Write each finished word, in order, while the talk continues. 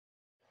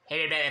Hey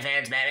there, Batman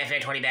fans. Batman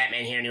Fan 20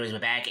 Batman here. News, we're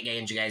back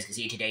again. As you guys can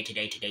see, today,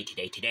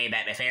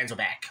 Batman fans, we're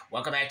back.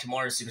 Welcome back to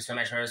more Super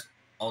Smash Bros.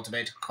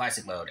 Ultimate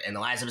Classic Mode. In the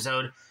last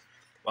episode,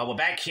 well, we're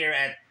back here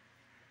at,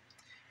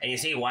 and you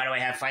see, why do I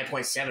have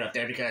 5.7 up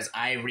there? Because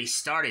I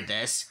restarted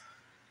this,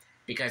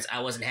 because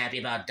I wasn't happy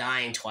about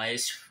dying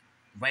twice,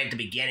 right at the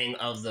beginning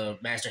of the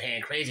Master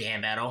Hand Crazy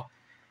Hand battle.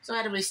 So I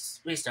had to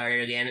restart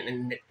it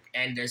again,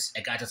 and this,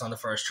 I got this on the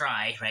first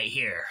try, right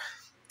here.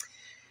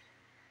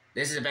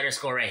 This is a better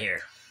score right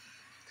here.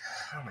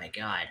 Oh my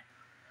god.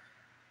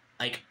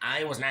 Like,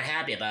 I was not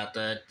happy about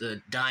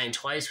the dying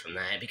twice from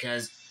that,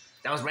 because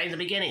that was right in the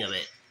beginning of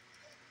it.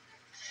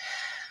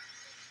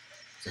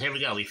 So here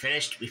we go. We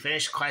finished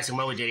Classic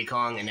Mode with Diddy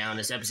Kong, and now in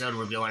this episode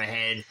we're going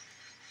ahead.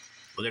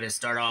 We're going to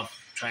start off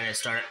trying to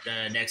start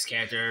the next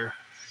character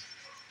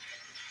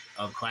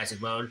of Classic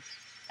Mode.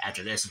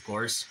 After this, of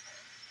course.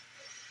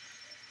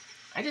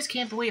 I just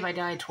can't believe I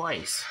died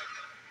twice.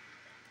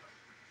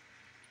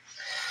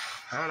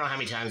 I don't know how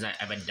many times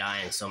I've been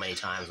dying so many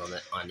times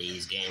on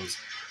these games.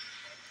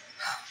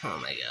 Oh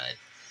my god.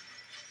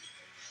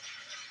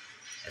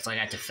 It's like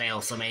I have to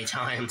fail so many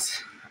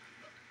times.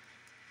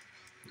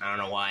 I don't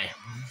know why.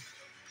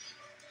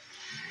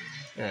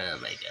 Oh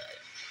my god.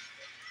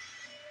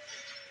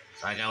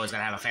 It's like I always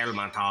gotta have a fail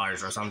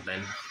montage or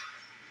something.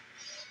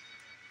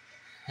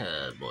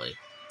 Oh boy.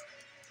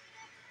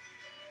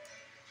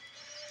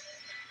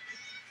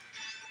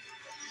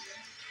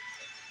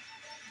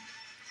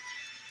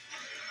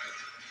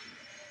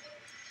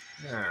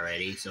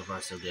 Alrighty, so far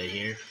so good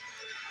here.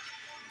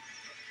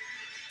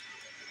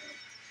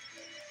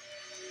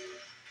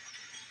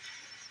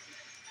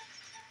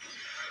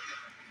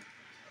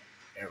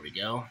 There we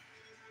go.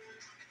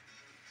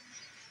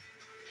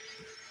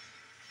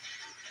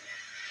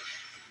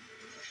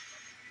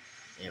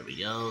 There we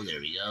go,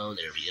 there we go,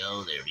 there we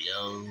go, there we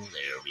go,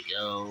 there we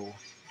go.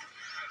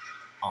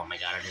 Oh my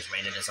god, I just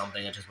ran into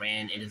something,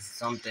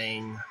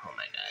 Oh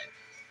my god.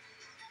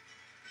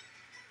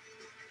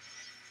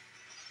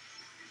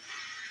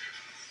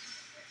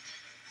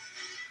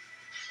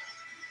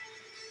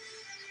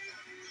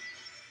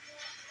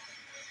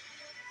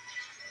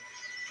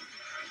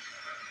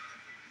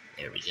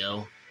 There we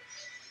go.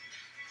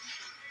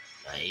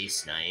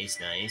 Nice, nice,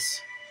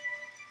 nice.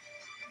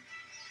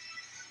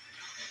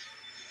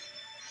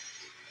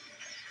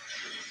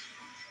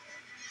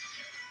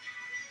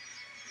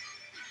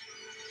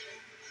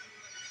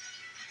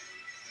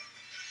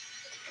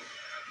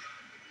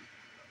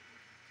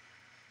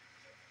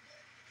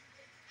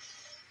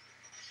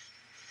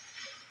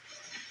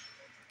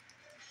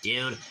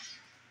 Dude.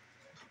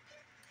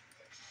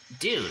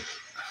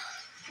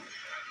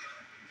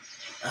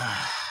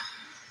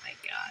 My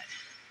god.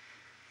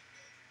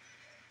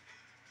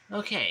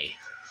 Okay.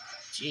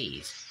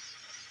 Jeez.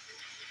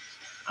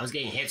 I was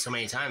getting hit so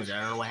many times, I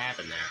don't know what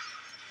happened there.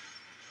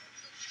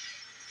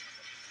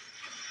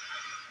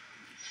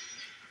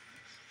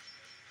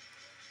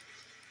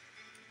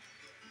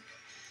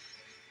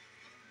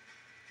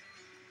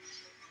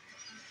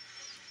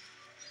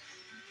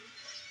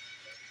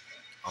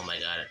 Oh my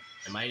god.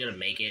 Am I gonna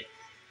make it?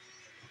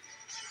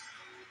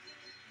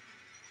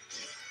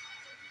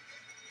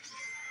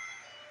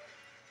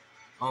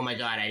 Oh my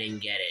god, I didn't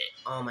get it.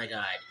 Oh my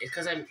god. It's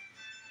because I'm...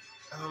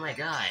 Oh my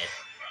god.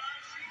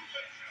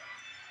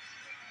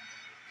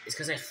 It's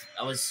because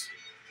I was...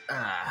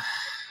 Are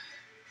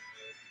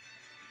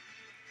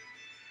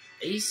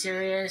you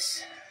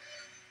serious?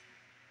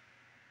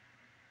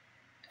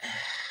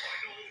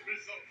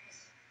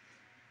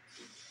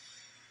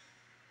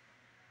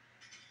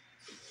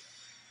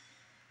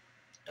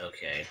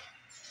 Okay.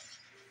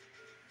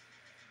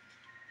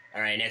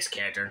 Alright, next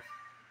character.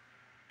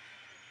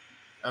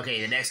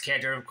 Okay, the next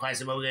character of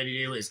Classic Mode we're going to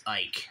do is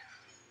Ike.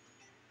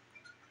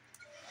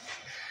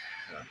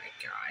 Oh my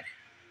god.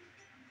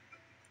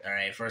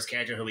 Alright, first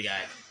character, who we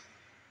got?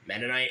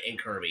 Meta Knight and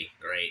Kirby.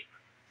 Great.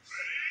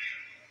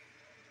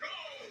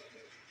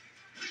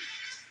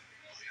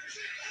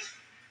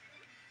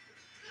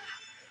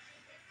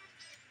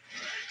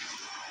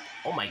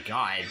 Oh my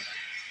god.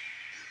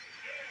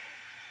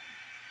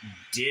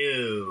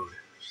 Dude.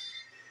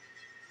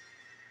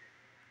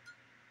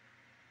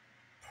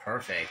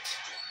 Perfect.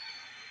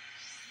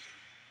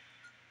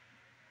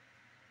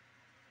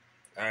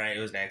 Alright,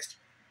 who's next?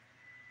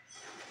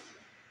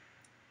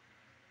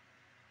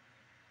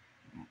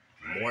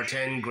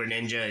 Morton,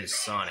 Greninja, and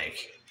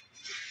Sonic.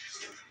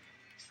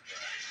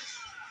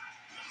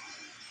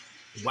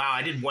 Wow,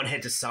 I did one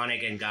hit to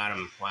Sonic and got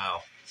him.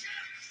 Wow.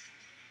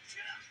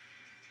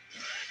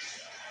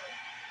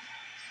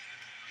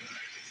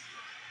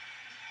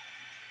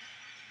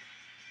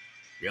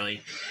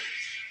 Really?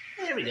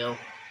 There we go.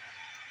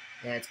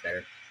 Yeah, it's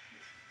better.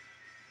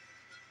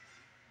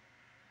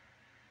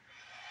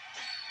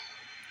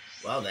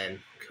 Well then,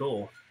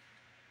 cool.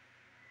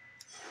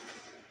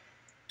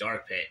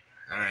 Dark Pit.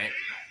 Alright.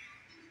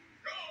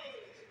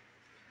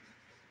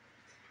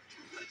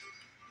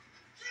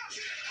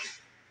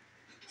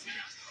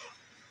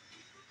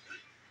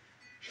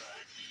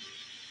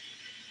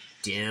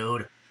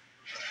 Dude.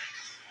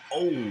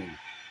 Oh.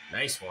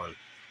 Nice one.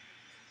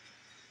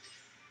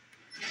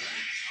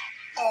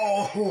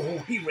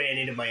 Oh, he ran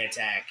into my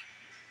attack.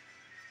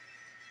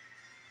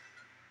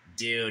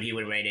 Dude, he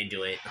went right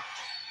into it.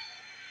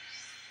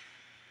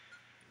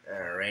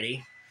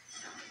 Alrighty.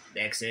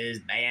 Next is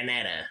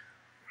Bayonetta.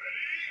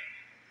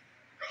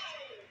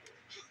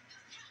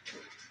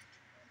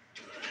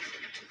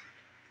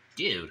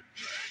 Dude.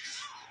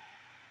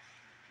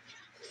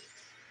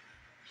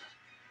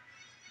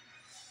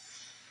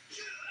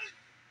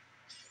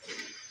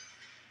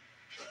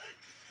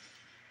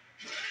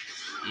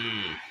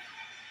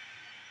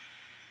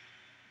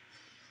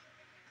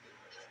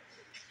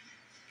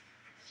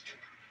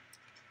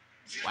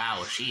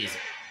 Wow, she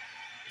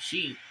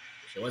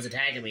was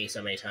attacking me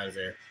so many times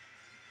there.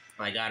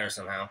 I got her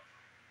somehow.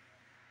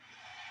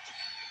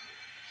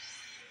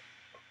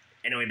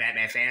 Anyway,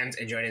 Batman fans,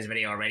 enjoyed this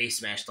video already,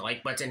 smash the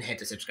like button, hit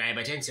the subscribe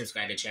button,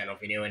 subscribe to the channel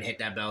if you're new, and hit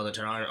that bell to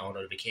turn on all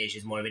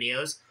notifications, more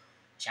videos.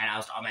 Shout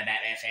outs to all my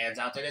Batman fans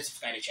out there that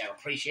subscribe to the channel.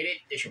 Appreciate it.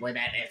 This is your boy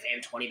Batman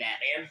Fan 20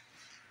 Batman.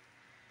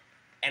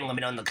 And let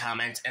me know in the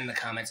comments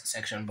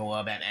section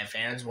below, Batman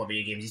fans, what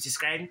video games you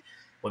subscribe,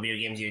 what video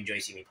games you enjoy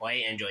seeing me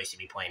play, and enjoy seeing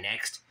me play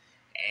next.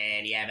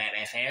 And yeah,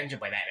 Batman fans, your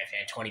boy Batman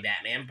Fan 20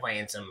 Batman,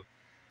 playing some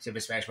Super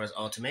Smash Bros.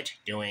 Ultimate,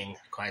 doing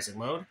Classic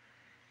Mode.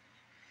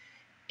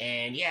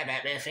 And yeah,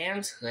 Batman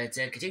fans, let's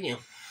continue.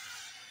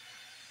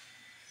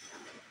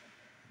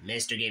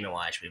 Mr. Game &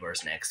 Watch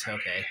reverse next.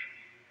 Okay.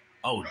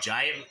 Oh,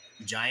 giant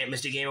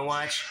Mr. Game &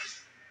 Watch.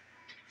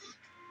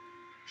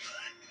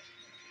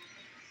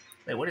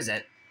 Wait, what is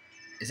that?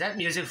 Is that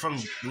music from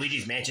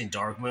Luigi's Mansion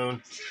Dark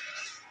Moon?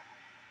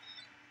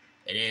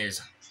 It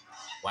is.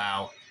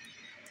 Wow.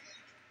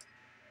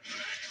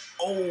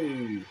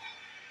 Oh.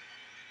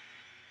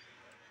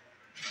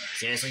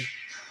 Seriously?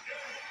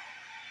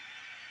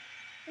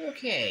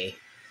 Okay.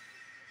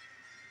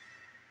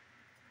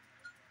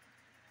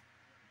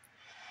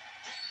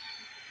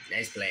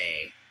 Nice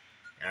play.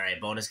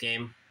 Alright, bonus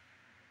game.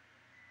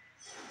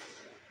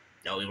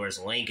 No, we were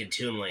Link and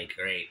Toon Link.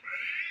 Great.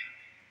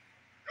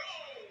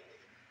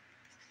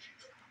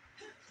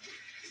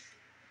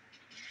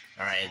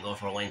 Alright, go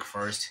for Link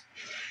first.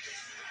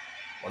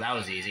 Well, that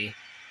was easy.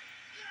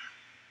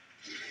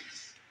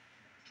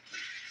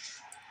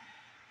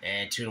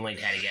 And Toon Link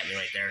had to get me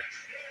right there.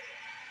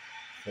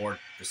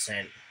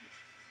 4%.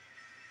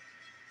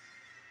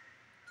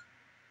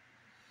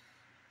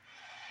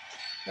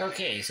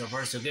 Okay, so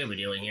far so good we're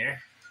doing here.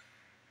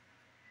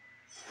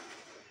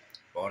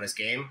 Bonus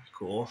game,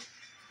 cool.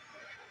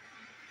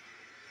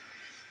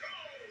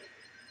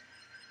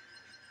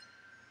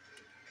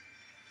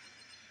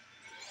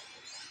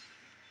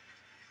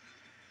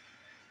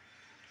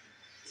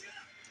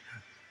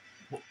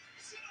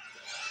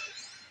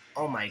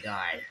 Oh my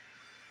god.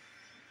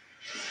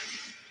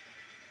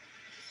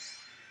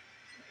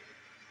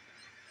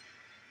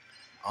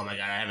 Oh my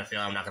god, I have a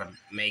feeling I'm not gonna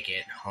make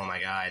it. Oh my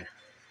god.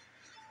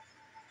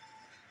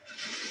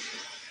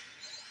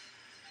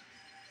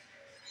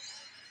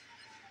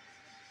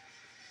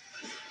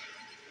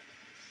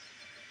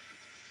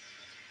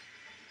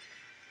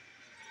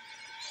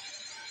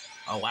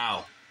 Oh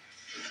wow.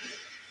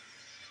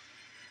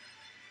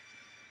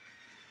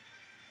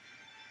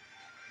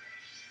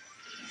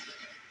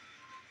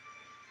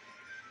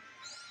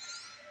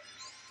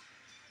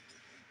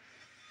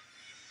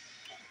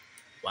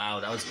 Wow,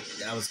 that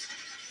was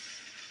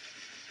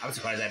I'm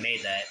surprised I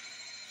made that.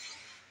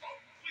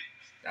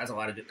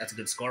 That's a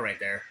good score right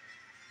there.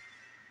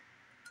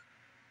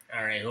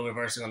 Alright, who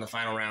reversing on the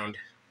final round?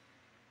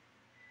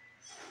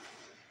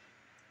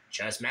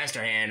 Just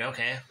Master Hand,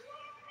 okay.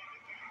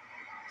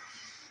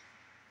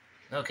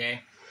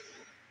 Okay.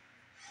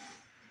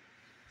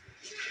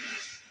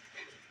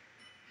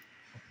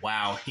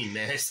 Wow, he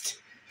missed.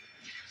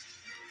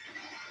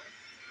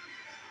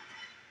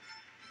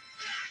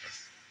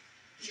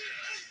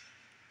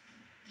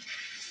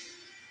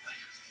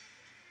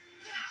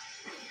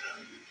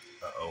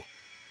 Uh-oh.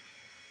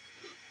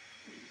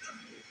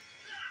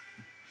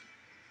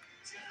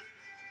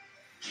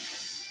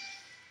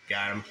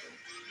 Got him.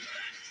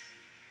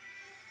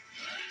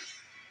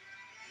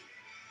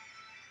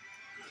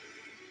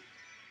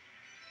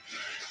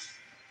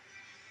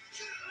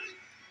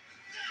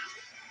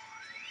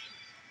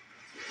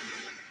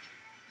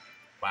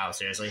 Wow,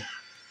 seriously?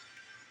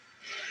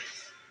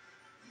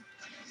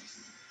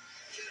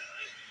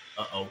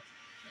 Uh-oh.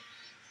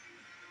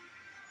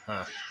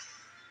 Huh.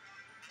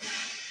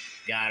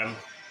 Got him.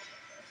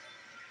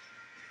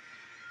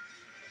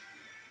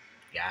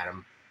 Got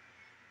him.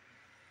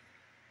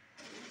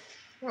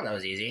 Well, that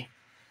was easy.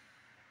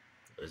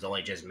 It was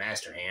only just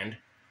Master Hand.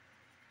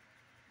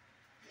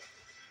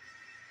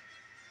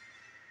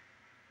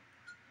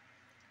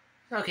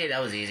 Okay,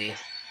 that was easy.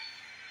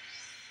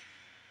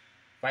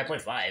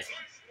 5.5.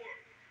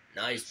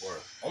 Nice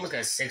work. Almost got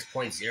a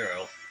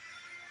 6.0.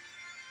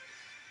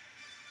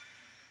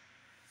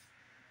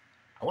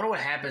 I wonder what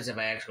happens if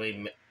I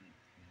actually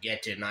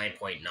get to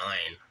 9.9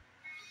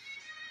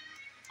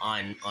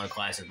 on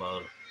Classic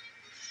Mode.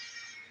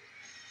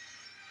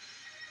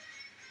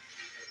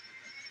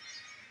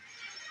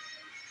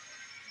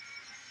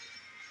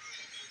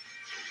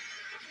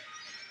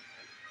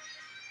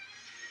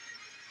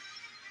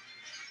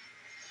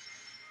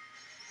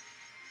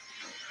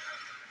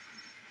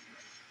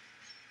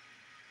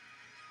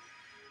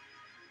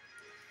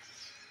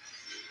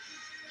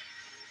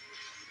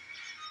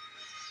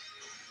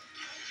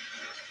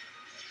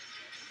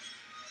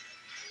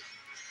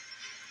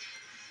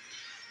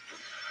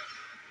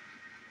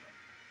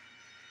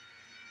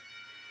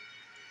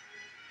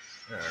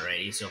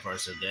 Alrighty, so far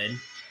so good.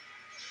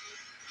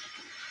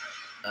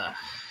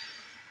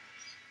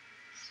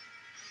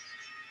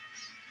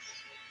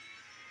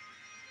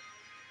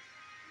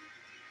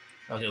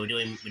 Okay, we're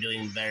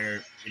doing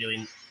better.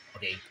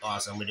 Okay,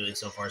 awesome. We're doing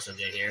so far so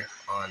good here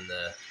on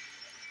the.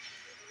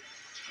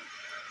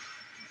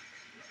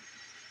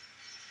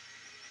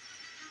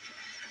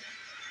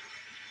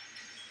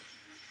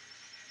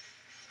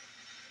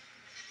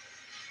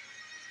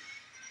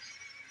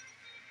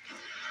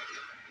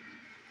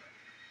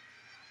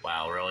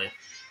 Wow, really?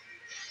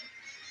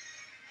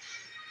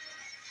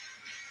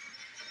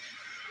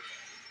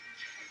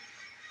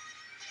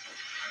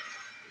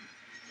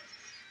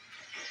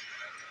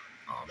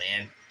 Oh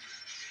man.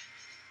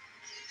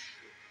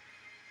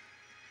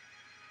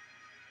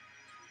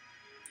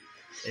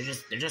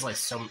 They're just like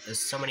there's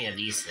so many of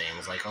these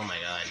things. Like, oh my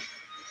god.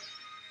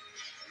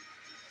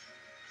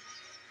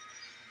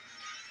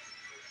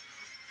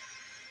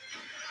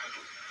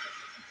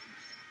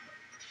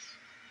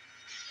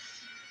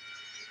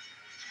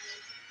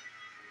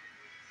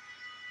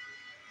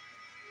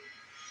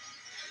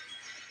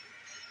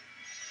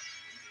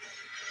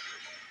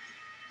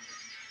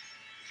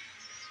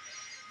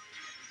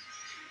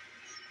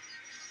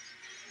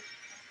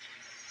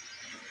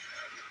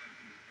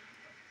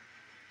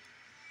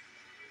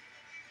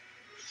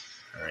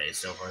 Alright,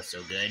 so far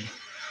so good.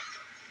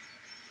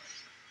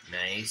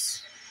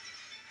 Nice.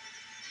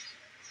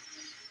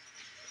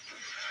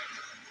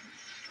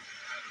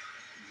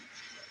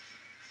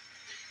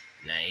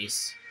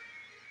 Nice.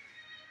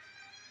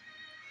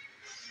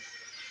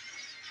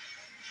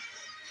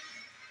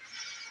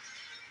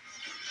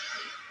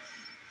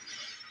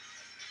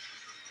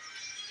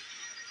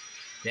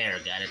 There,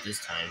 got it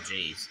this time,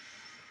 jeez.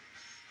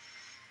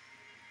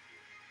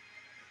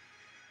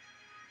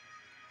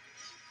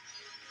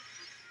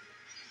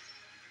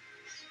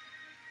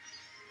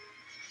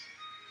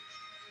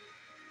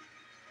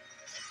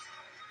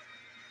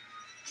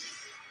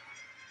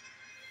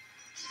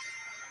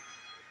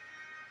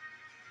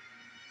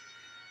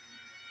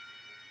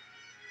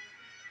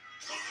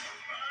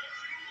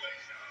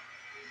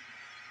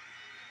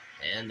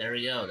 And there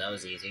we go, that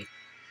was easy.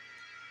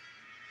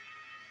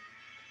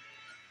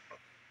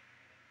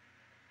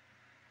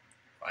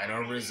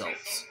 Final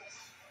results.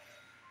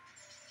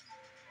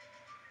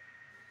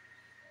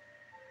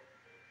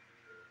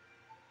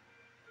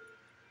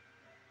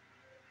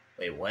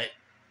 Wait, what?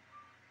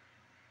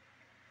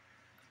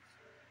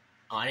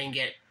 Oh, I didn't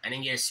get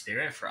a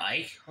spirit for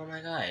Ike? Oh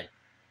my god.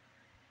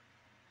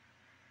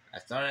 I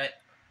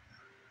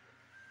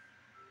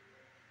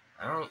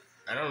don't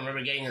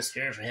remember getting a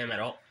spirit for him at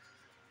all.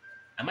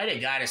 I might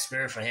have got a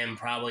spirit for him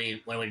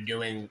probably when we were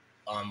doing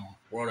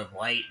World of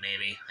Light,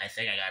 maybe. I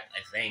think.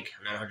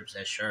 I'm not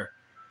 100% sure.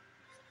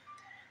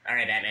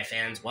 Alright, Batman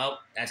fans. Well,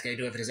 that's going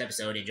to do it for this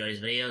episode. Enjoy this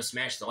video.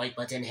 Smash the like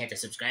button, hit the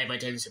subscribe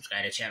button,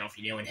 subscribe to the channel if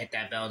you're new, and hit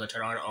that bell to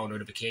turn on all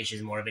notifications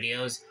and more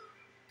videos.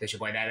 This is your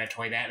boy Batman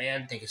Toy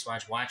Batman. Thank you so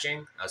much for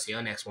watching. I'll see you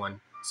on the next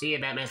one. See ya,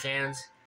 Batman fans.